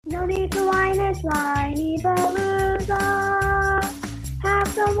need to whine, it's Whiny Palooza. Have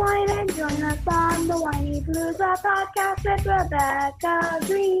some wine and join us on the Whiny Palooza podcast with Rebecca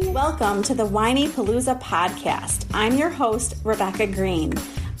Green. Welcome to the Whiny Palooza podcast. I'm your host, Rebecca Green.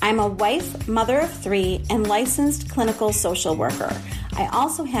 I'm a wife, mother of 3, and licensed clinical social worker. I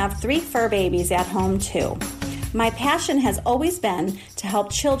also have 3 fur babies at home too. My passion has always been to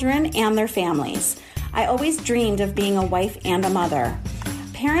help children and their families. I always dreamed of being a wife and a mother.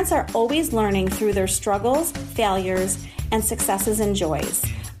 Parents are always learning through their struggles, failures, and successes and joys.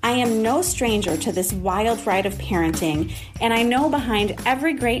 I am no stranger to this wild ride of parenting, and I know behind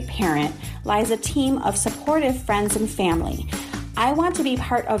every great parent lies a team of supportive friends and family. I want to be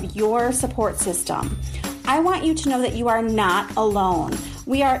part of your support system. I want you to know that you are not alone.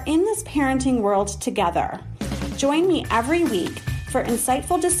 We are in this parenting world together. Join me every week for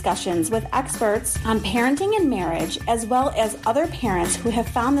insightful discussions with experts on parenting and marriage, as well as other parents who have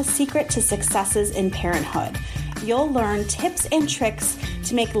found the secret to successes in parenthood. You'll learn tips and tricks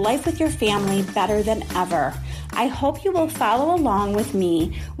to make life with your family better than ever. I hope you will follow along with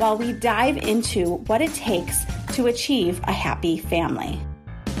me while we dive into what it takes to achieve a happy family.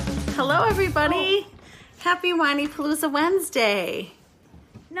 Hello, everybody. Happy Whiny Palooza Wednesday.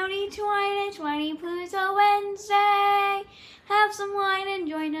 No need to whine, it's Whiny Palooza Wednesday. Have some wine and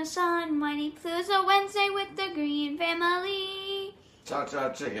join us on Whiny Palooza Wednesday with the Green family. Chow chow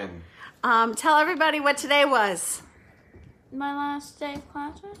chicken. Tell everybody what today was. My last day of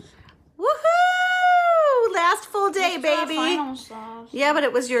classes. Woohoo! Last full day, It's baby. final stuff. Yeah, but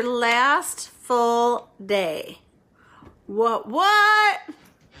it was your last full day. What?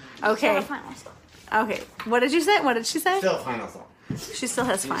 Okay. Still final stuff. Okay. What did you say? What did she say? Still final thought. She still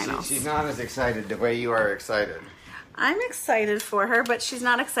has finals. She's not as excited the way you are excited. I'm excited for her, but she's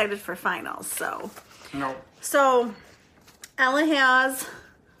not excited for finals. No. So Ella has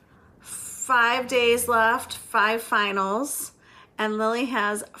 5 days left, 5 finals, and Lily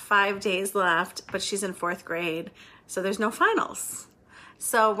has 5 days left, but she's in 4th grade, so there's no finals.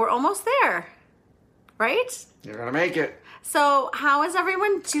 So we're almost there, right? You're going to make it. So how is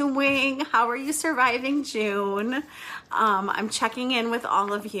everyone doing? How are you surviving June? I'm checking in with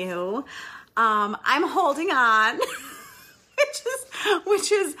all of you. I'm holding on,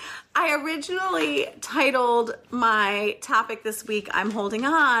 which is, I originally titled my topic this week, I'm holding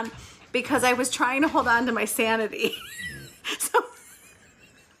on, because I was trying to hold on to my sanity.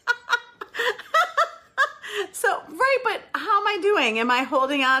 So, right, but how am I doing? Am I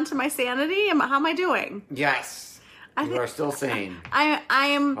holding on to my sanity? How am I doing? Yes. You are still sane. I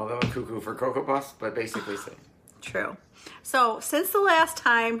am... Although a cuckoo for Cocoa Puffs, but basically sane. True. So, since the last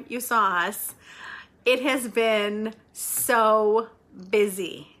time you saw us, it has been so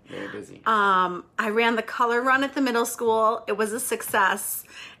busy. Very busy. I ran the color run at the middle school. It was a success.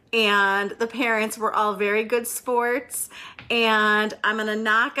 And the parents were all very good sports. And I'm going to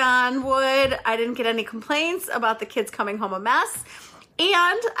knock on wood. I didn't get any complaints about the kids coming home a mess.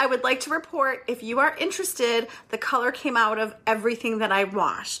 And I would like to report, if you are interested, the color came out of everything that I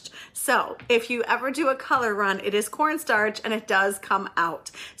washed. So if you ever do a color run, it is cornstarch and it does come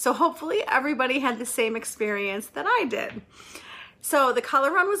out. So hopefully everybody had the same experience that I did. So the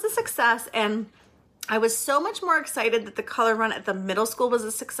color run was a success, and I was so much more excited that the color run at the middle school was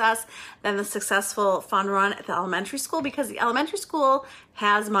a success than the successful fun run at the elementary school, because the elementary school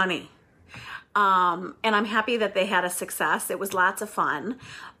has money. And I'm happy that they had a success. It was lots of fun,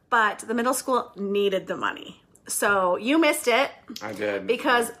 but the middle school needed the money. So you missed it. I did.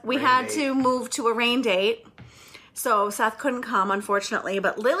 Because we had to move to a rain date. So Seth couldn't come, unfortunately,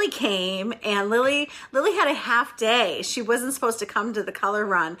 but Lily came, and Lily had a half day. She wasn't supposed to come to the color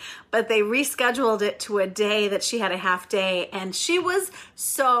run, but they rescheduled it to a day that she had a half day, and she was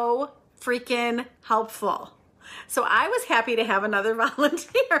so freaking helpful. So I was happy to have another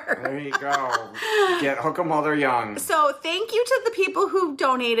volunteer. There you go. Hook them while they're young. So thank you to the people who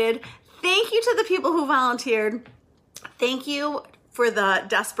donated. Thank you to the people who volunteered. Thank you for the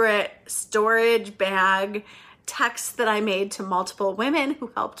desperate storage bag texts that I made to multiple women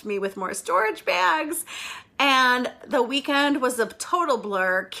who helped me with more storage bags. And the weekend was a total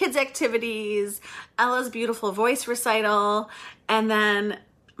blur. Kids' activities, Ella's beautiful voice recital, and then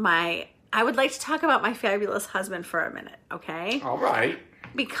I would like to talk about my fabulous husband for a minute, okay? All right.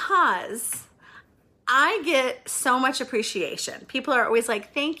 Because I get so much appreciation. People are always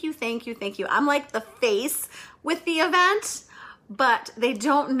like, thank you, thank you, thank you. I'm like the face with the event, but they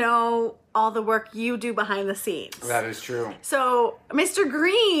don't know all the work you do behind the scenes. That is true. So, Mr.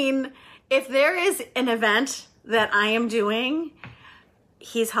 Green, if there is an event that I am doing,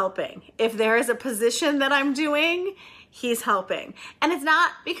 he's helping. If there is a position that I'm doing, he's helping. And it's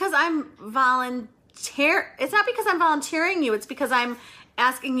not because I'm volunteering you. It's because I'm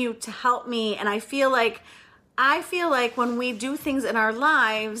asking you to help me. And I feel like when we do things in our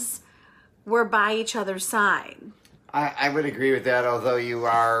lives, we're by each other's side. I would agree with that, although you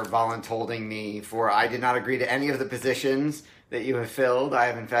are voluntolding me for I did not agree to any of the positions that you have filled. I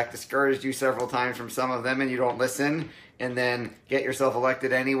have, in fact, discouraged you several times from some of them, and you don't listen, and then get yourself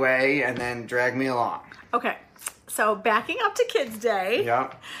elected anyway, and then drag me along. Okay, so backing up to Kids Day.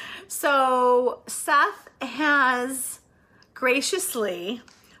 Yeah. So Seth has graciously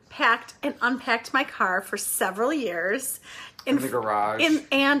packed and unpacked my car for several years. In the garage.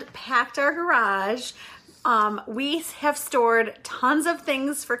 And packed our garage. We have stored tons of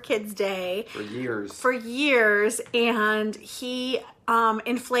things for Kids Day. For years. And he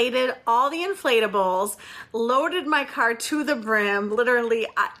inflated all the inflatables, loaded my car to the brim, literally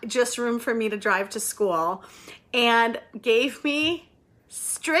just room for me to drive to school, and gave me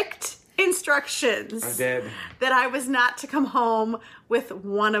strict instructions. I did. That I was not to come home with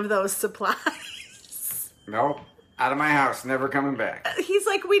one of those supplies. Nope. Out of my house, never coming back. He's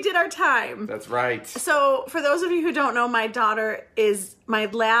like, we did our time. That's right. So for those of you who don't know, my daughter is my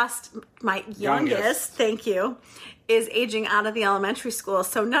youngest, thank you, is aging out of the elementary school.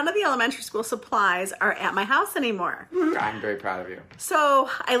 So none of the elementary school supplies are at my house anymore. I'm very proud of you. So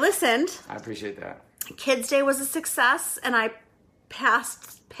I listened. I appreciate that. Kids Day was a success, and I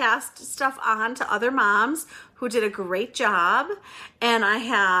passed stuff on to other moms who did a great job. And I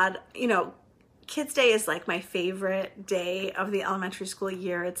had, Kids Day is like my favorite day of the elementary school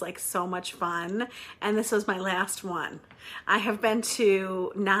year. It's like so much fun. And this was my last one. I have been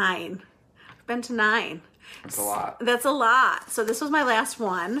to 9. That's a lot. That's a lot. So this was my last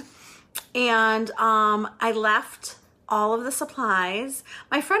one. And I left all of the supplies.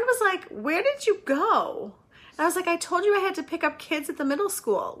 My friend was like, where did you go? And I was like, I told you I had to pick up kids at the middle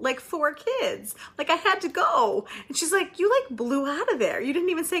school, like 4 kids. Like I had to go. And she's like, you like blew out of there. You didn't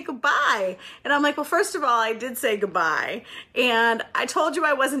even say goodbye. And I'm like, well, first of all, I did say goodbye. And I told you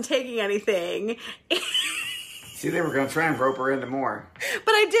I wasn't taking anything. See, they were going to try and rope her into more.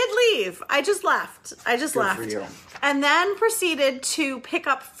 But I did leave. I just left. Good for you. And then proceeded to pick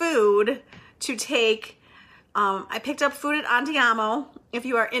up food to take. I picked up food at Andiamo. If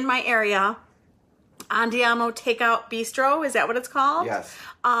you are in my area, Andiamo Takeout Bistro, is that what it's called? Yes.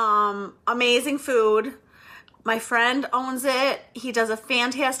 Amazing food. My friend owns it. He does a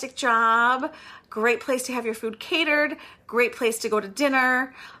fantastic job. Great place to have your food catered. Great place to go to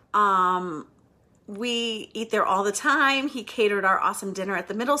dinner. We eat there all the time. He catered our awesome dinner at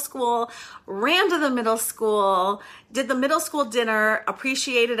the middle school, ran to the middle school, did the middle school dinner,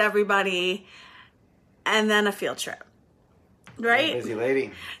 appreciated everybody, and then a field trip. Right? Busy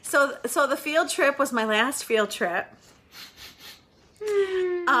lady. So the field trip was my last field trip.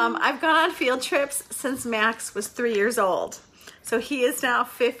 I've gone on field trips since Max was 3 years old. So he is now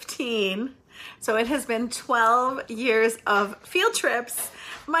 15. So it has been 12 years of field trips.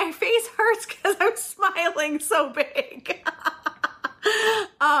 My face hurts because I'm smiling so big.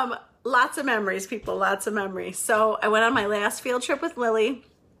 Lots of memories, people, lots of memories. So I went on my last field trip with Lily.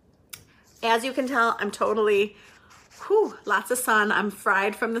 As you can tell, I'm totally... lots of sun. I'm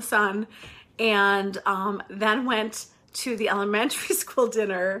fried from the sun. And then went to the elementary school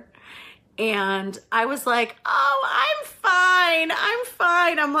dinner. And I was like, oh, I'm fine.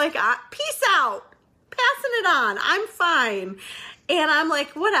 I'm like, peace out. Passing it on. I'm fine. And I'm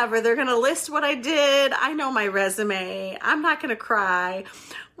like, whatever. They're going to list what I did. I know my resume. I'm not going to cry.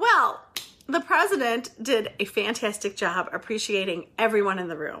 Well, the president did a fantastic job appreciating everyone in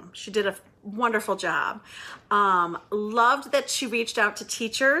the room. She did a wonderful job. Loved that she reached out to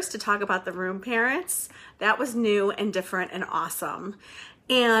teachers to talk about the room parents. That was new and different and awesome.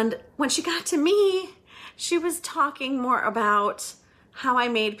 And when she got to me, she was talking more about how I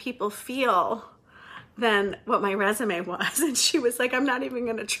made people feel than what my resume was. And she was like, I'm not even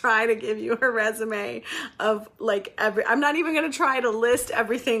going to try to give you her resume of like I'm not even going to try to list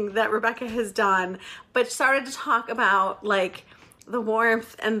everything that Rebecca has done, but started to talk about like the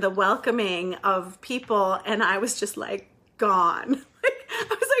warmth and the welcoming of people. And I was just like gone. I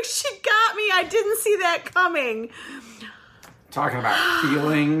was like, she got me. I didn't see that coming. Talking about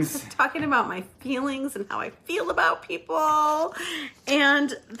feelings. Talking about my feelings and how I feel about people.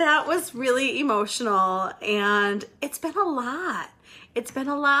 And that was really emotional. And it's been a lot.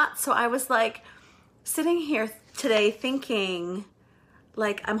 So I was like sitting here today thinking,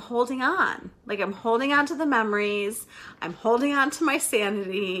 like, I'm holding on. Like, I'm holding on to the memories. I'm holding on to my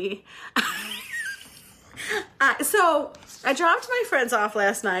sanity. So I dropped my friends off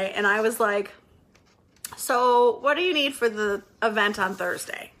last night and I was like, So what do you need for the event on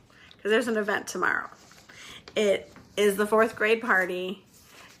Thursday? Because there's an event tomorrow. It is the 4th grade party,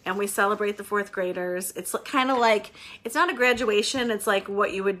 and we celebrate the 4th graders. It's kind of like, it's not a graduation. It's like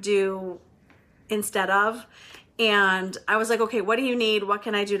what you would do instead of. And I was like, okay, what do you need? What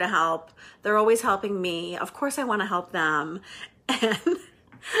can I do to help? They're always helping me. Of course I want to help them. And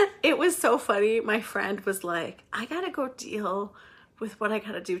it was so funny. My friend was like, I got to go deal with what I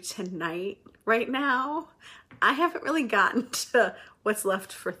got to do tonight. Right now, I haven't really gotten to what's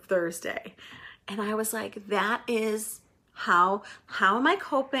left for Thursday. And I was like, that is how am I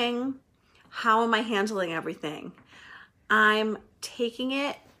coping? How am I handling everything? I'm taking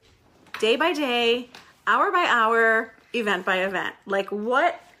it day by day, hour by hour, event by event. Like,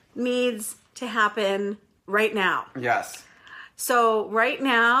 what needs to happen right now? Yes. So right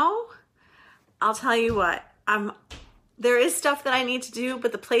now, I'll tell you what, there is stuff that I need to do,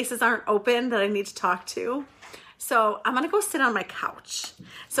 but the places aren't open that I need to talk to. So I'm going to go sit on my couch.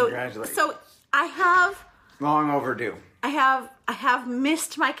 Congratulations. So I have... Long overdue. I have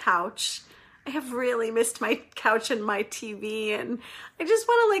missed my couch. I have really missed my couch and my TV, and I just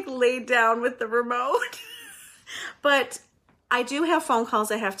want to like lay down with the remote. But I do have phone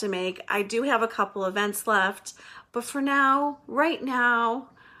calls I have to make. I do have a couple events left. But for now, right now,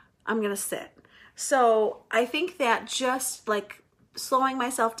 I'm going to sit. So I think that just like slowing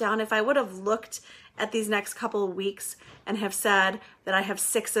myself down, if I would have looked at these next couple of weeks and have said that I have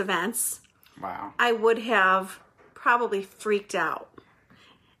 6 events, wow, I would have probably freaked out.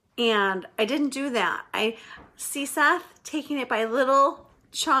 And I didn't do that. I see Seth taking it by little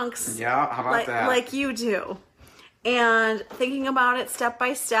chunks. Yeah, how about that? Like you do. And thinking about it step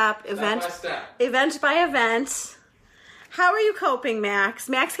by step, event by event. How are you coping, Max?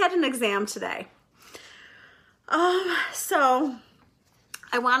 Max had an exam today. So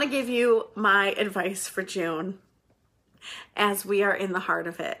I want to give you my advice for June as we are in the heart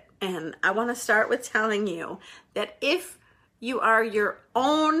of it. And I want to start with telling you that if you are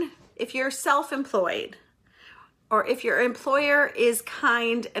if you're self-employed, or if your employer is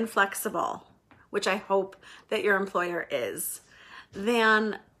kind and flexible, which I hope that your employer is,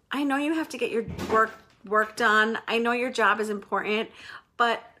 then I know you have to get your work done. I know your job is important,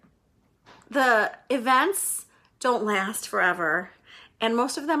 but the events don't last forever. And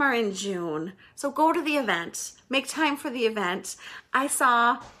most of them are in June. So go to the event. Make time for the event. I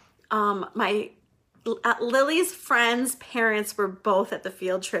saw Lily's friends' parents were both at the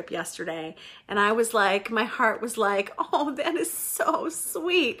field trip yesterday. And I was like, my heart was like, oh, that is so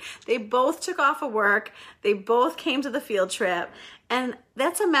sweet. They both took off of work. They both came to the field trip. And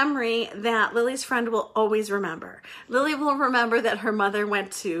that's a memory that Lily's friend will always remember. Lily will remember that her mother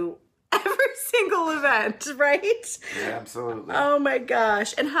went to every single event, right? Yeah, absolutely. Oh my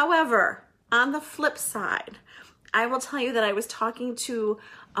gosh. And however, on the flip side, I will tell you that I was talking to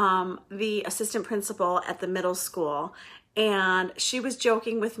the assistant principal at the middle school, and she was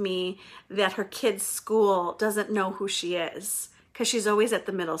joking with me that her kid's school doesn't know who she is because she's always at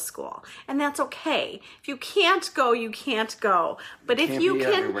the middle school. And that's okay. If you can't go, you can't go. But if you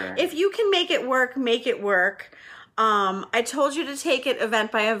can make it work, make it work. I told you to take it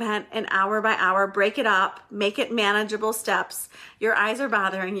event by event and hour by hour, break it up, make it manageable steps. Your eyes are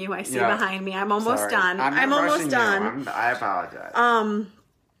bothering you. I see behind me. I'm almost done. I'm almost done. I apologize.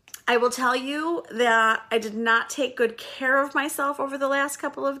 I will tell you that I did not take good care of myself over the last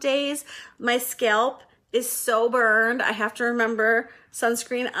couple of days. My scalp is so burned. I have to remember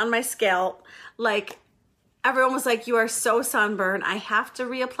sunscreen on my scalp. Like, everyone was like, you are so sunburned. I have to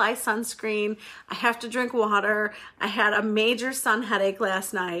reapply sunscreen. I have to drink water. I had a major sun headache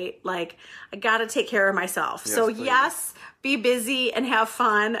last night. Like, I got to take care of myself. Yes, so please. yes, be busy and have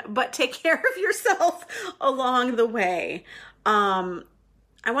fun, but take care of yourself along the way.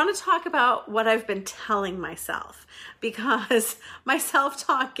 I want to talk about what I've been telling myself, because my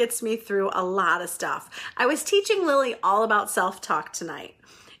self-talk gets me through a lot of stuff. I was teaching Lily all about self-talk tonight.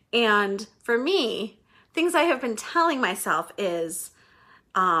 And for me, things I have been telling myself is,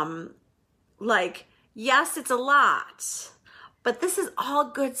 like, yes, it's a lot, but this is all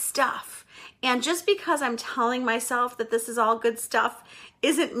good stuff. And just because I'm telling myself that this is all good stuff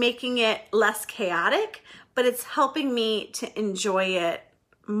isn't making it less chaotic, but it's helping me to enjoy it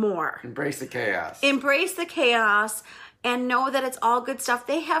more. Embrace the chaos. Embrace the chaos and know that it's all good stuff.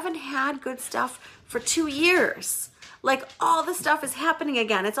 They haven't had good stuff for 2 years. Like, all the stuff is happening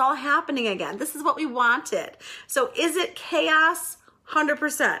again. It's all happening again. This is what we wanted. So is it chaos?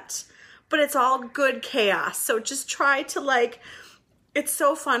 100%. But it's all good chaos. So just try to, like, it's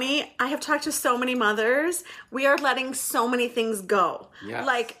so funny. I have talked to so many mothers. We are letting so many things go. Yes.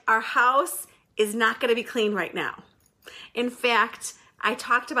 Like, our house is not going to be clean right now. In fact, I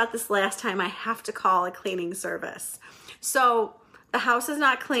talked about this last time. I have to call a cleaning service. So the house is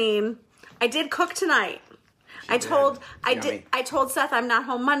not clean. I did cook tonight. I told Seth I'm not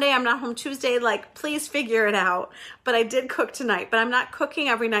home Monday, I'm not home Tuesday, like please figure it out. But I did cook tonight, but I'm not cooking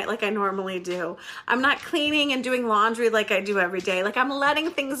every night like I normally do. I'm not cleaning and doing laundry like I do every day. Like I'm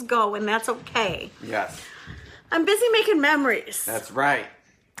letting things go, and that's okay. Yes. I'm busy making memories. That's right.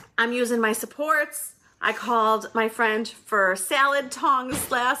 I'm using my supports. I called my friend for salad tongs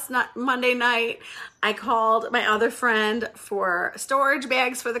Monday night. I called my other friend for storage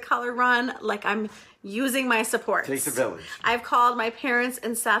bags for the color run. Like I'm using my supports. Takes a village. I've called my parents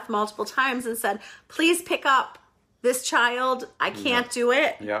and Seth multiple times and said, please pick up this child. I can't do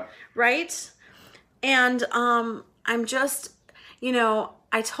it. Yep. Right? And I'm just,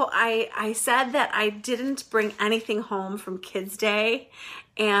 I said that I didn't bring anything home from Kids Day,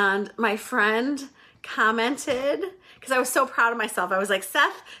 and my friend commented, because I was so proud of myself. I was like,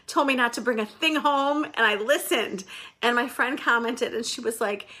 Seth told me not to bring a thing home, and I listened. And my friend commented, and she was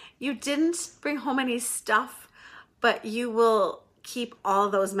like, you didn't bring home any stuff, but you will keep all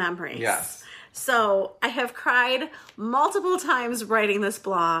those memories. Yes. So I have cried multiple times writing this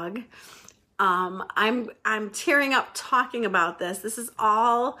blog. I'm tearing up talking about this. This is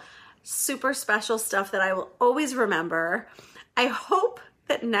all super special stuff that I will always remember. I hope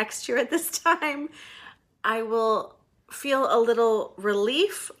that next year at this time, I will feel a little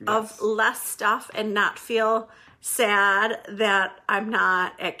relief of less stuff and not feel sad that I'm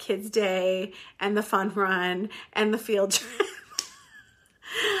not at Kids Day and the fun run and the field trip.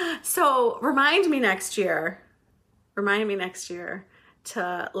 So remind me next year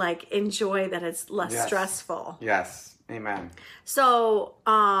to like enjoy that it's less stressful. Yes. Amen. So,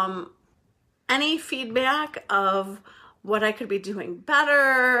 any feedback of what I could be doing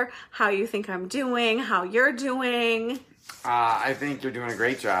better, how you think I'm doing, how you're doing? I think you're doing a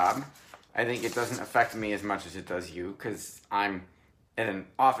great job. I think it doesn't affect me as much as it does you, because I'm in an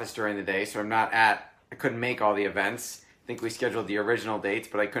office during the day, so I couldn't make all the events. I think we scheduled the original dates,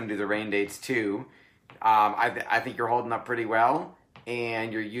 but I couldn't do the rain dates too. I think you're holding up pretty well,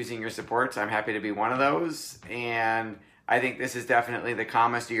 and you're using your supports. I'm happy to be one of those, and I think this is definitely the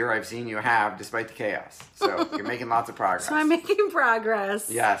calmest year I've seen you have, despite the chaos. So you're making lots of progress. So I'm making progress.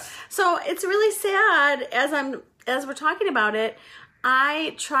 Yes. So it's really sad as we're talking about it.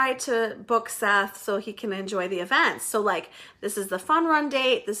 I try to book Seth so he can enjoy the events. So like, this is the fun run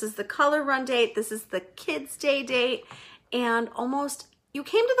date, this is the color run date, this is the Kids Day date, and you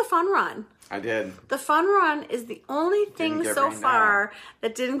came to the fun run. I did. The fun run is the only thing so far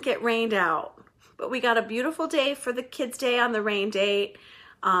that didn't get rained out. But we got a beautiful day for the Kids Day on the rain date.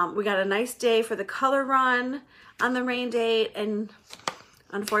 We got a nice day for the color run on the rain date. And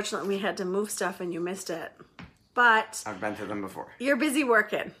unfortunately, we had to move stuff and you missed it. But I've been to them before. You're busy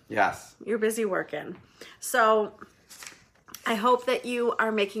working. Yes. You're busy working. So I hope that you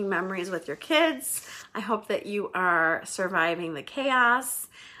are making memories with your kids. I hope that you are surviving the chaos.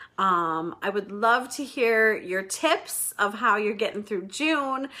 I would love to hear your tips of how you're getting through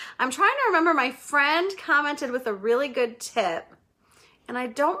June. I'm trying to remember, my friend commented with a really good tip, and I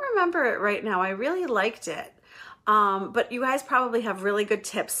don't remember it right now. I really liked it. But you guys probably have really good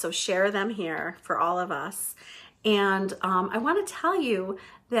tips, so share them here for all of us. And I want to tell you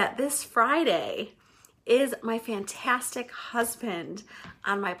that this Friday is my fantastic husband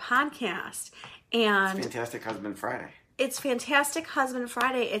on my podcast. And It's Fantastic Husband Friday. It's Fantastic Husband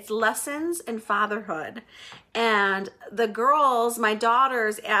Friday. It's lessons in fatherhood. And the girls, my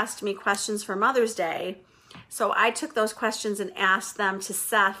daughters, asked me questions for Mother's Day. So I took those questions and asked them to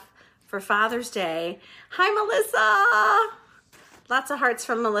Seth for Father's Day. Hi, Melissa. Lots of hearts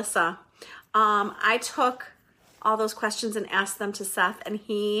from Melissa. I took all those questions and asked them to Seth, and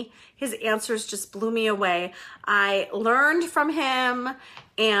his answers just blew me away. I learned from him,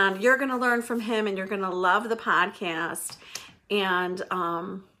 and you're going to learn from him, and you're going to love the podcast. And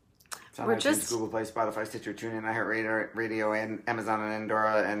It's on iTunes, Google Play, Spotify, Stitcher, TuneIn, iHeartRadio, and Amazon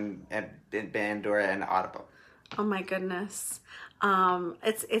and Pandora and Audible. Oh my goodness.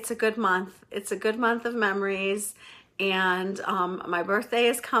 It's a good month. It's a good month of memories. And my birthday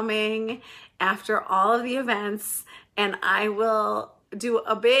is coming after all of the events, and I will do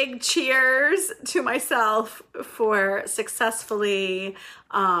a big cheers to myself for successfully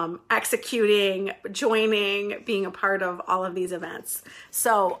executing, joining, being a part of all of these events.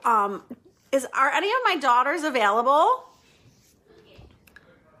 So are any of my daughters available?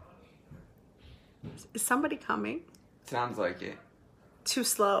 Is somebody coming? Sounds like it. Too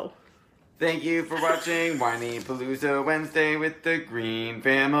slow. Thank you for watching Whiny Palooza Wednesday with the Green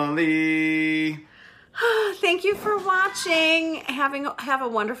family. Thank you for watching. Have a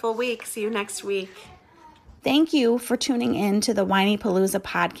wonderful week. See you next week. Thank you for tuning in to the Whiny Palooza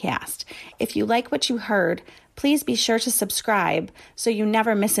podcast. If you like what you heard, please be sure to subscribe so you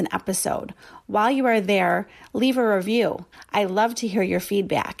never miss an episode. While you are there, leave a review. I love to hear your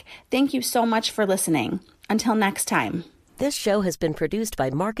feedback. Thank you so much for listening. Until next time. This show has been produced by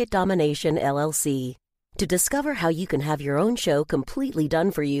Market Domination, LLC. To discover how you can have your own show completely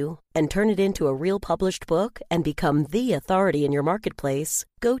done for you and turn it into a real published book and become the authority in your marketplace,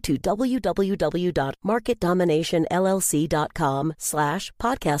 go to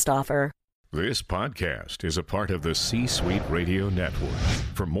www.marketdominationllc.com/podcast offer. This podcast is a part of the C-Suite Radio Network.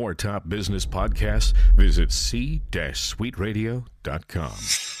 For more top business podcasts, visit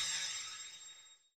c-suiteradio.com.